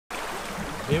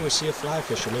Here we see a fly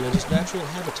fisherman in his natural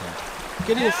habitat,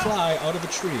 getting a fly out of a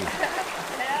tree.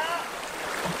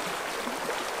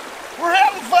 We're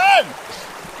having fun!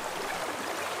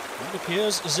 It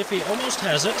appears as if he almost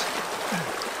has it.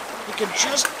 He can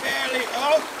just barely,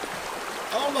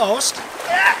 almost.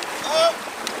 Oh,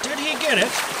 did he get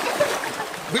it?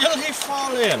 Will he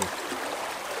fall in?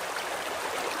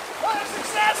 What a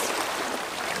success!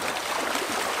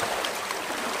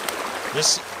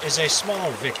 This is a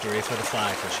small victory for the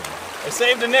fly fisherman. I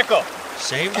saved a nickel.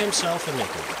 Saved himself a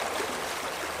nickel.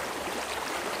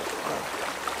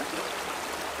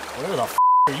 Where the f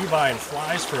are you buying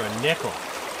flies for a nickel?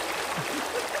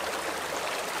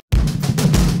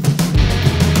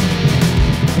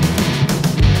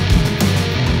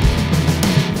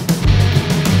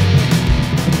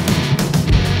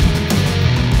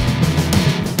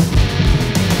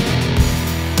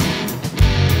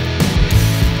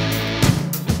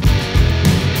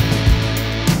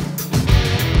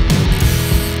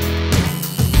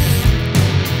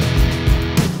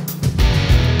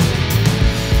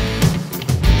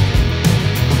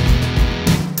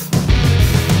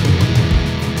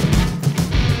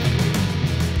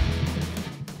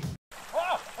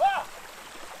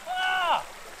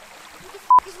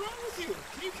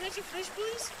 Can you catch a fish,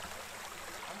 please?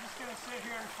 I'm just going to sit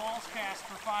here and false cast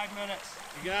for 5 minutes.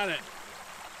 You got it.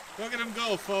 Look at him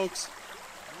go, folks.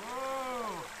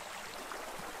 Whoa!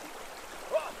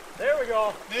 Oh, there we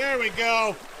go. There we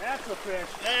go. That's a fish.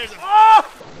 There's a... I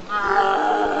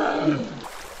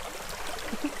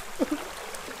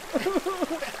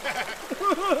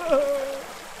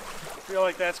feel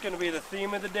like that's going to be the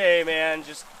theme of the day, man.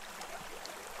 Just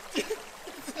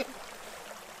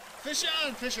Fish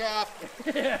on, fish off.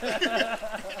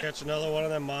 catch another one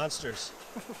of them monsters.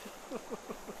 At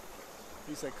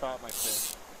least I caught my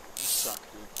fish. You suck,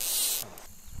 dude.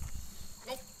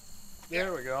 Nope.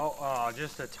 There we go. Oh,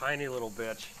 just a tiny little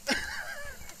bitch.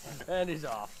 And he's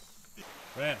off.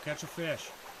 Red, catch a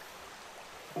fish.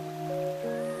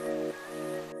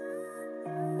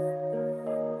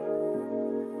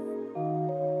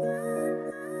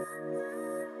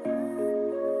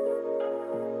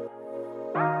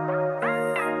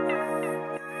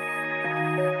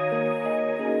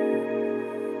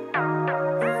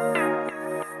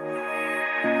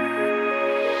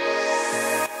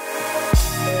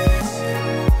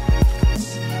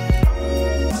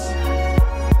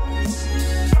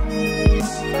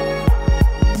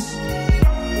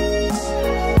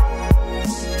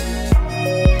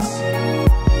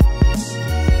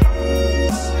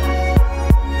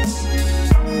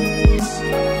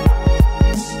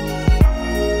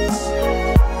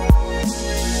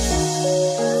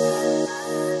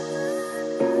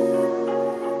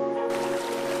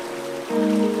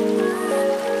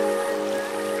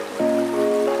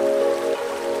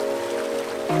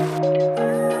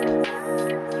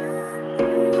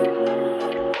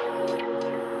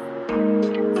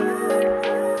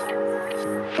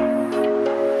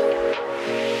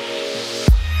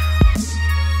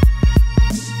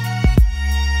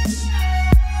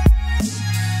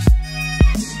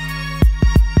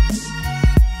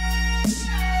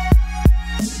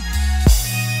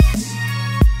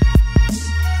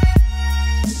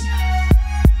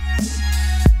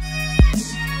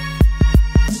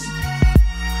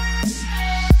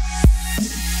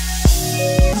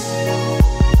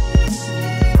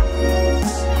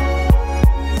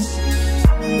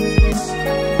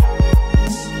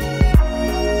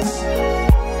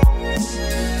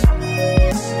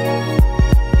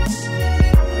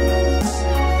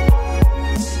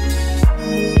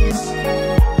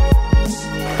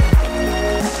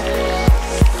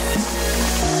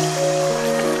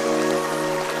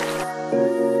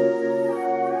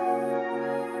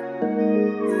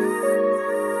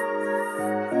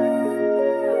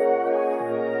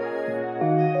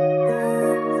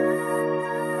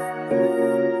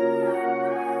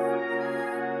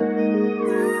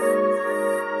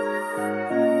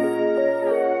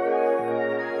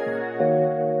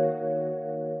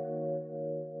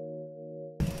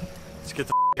 Let's get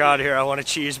the f out of here. I want a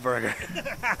cheeseburger.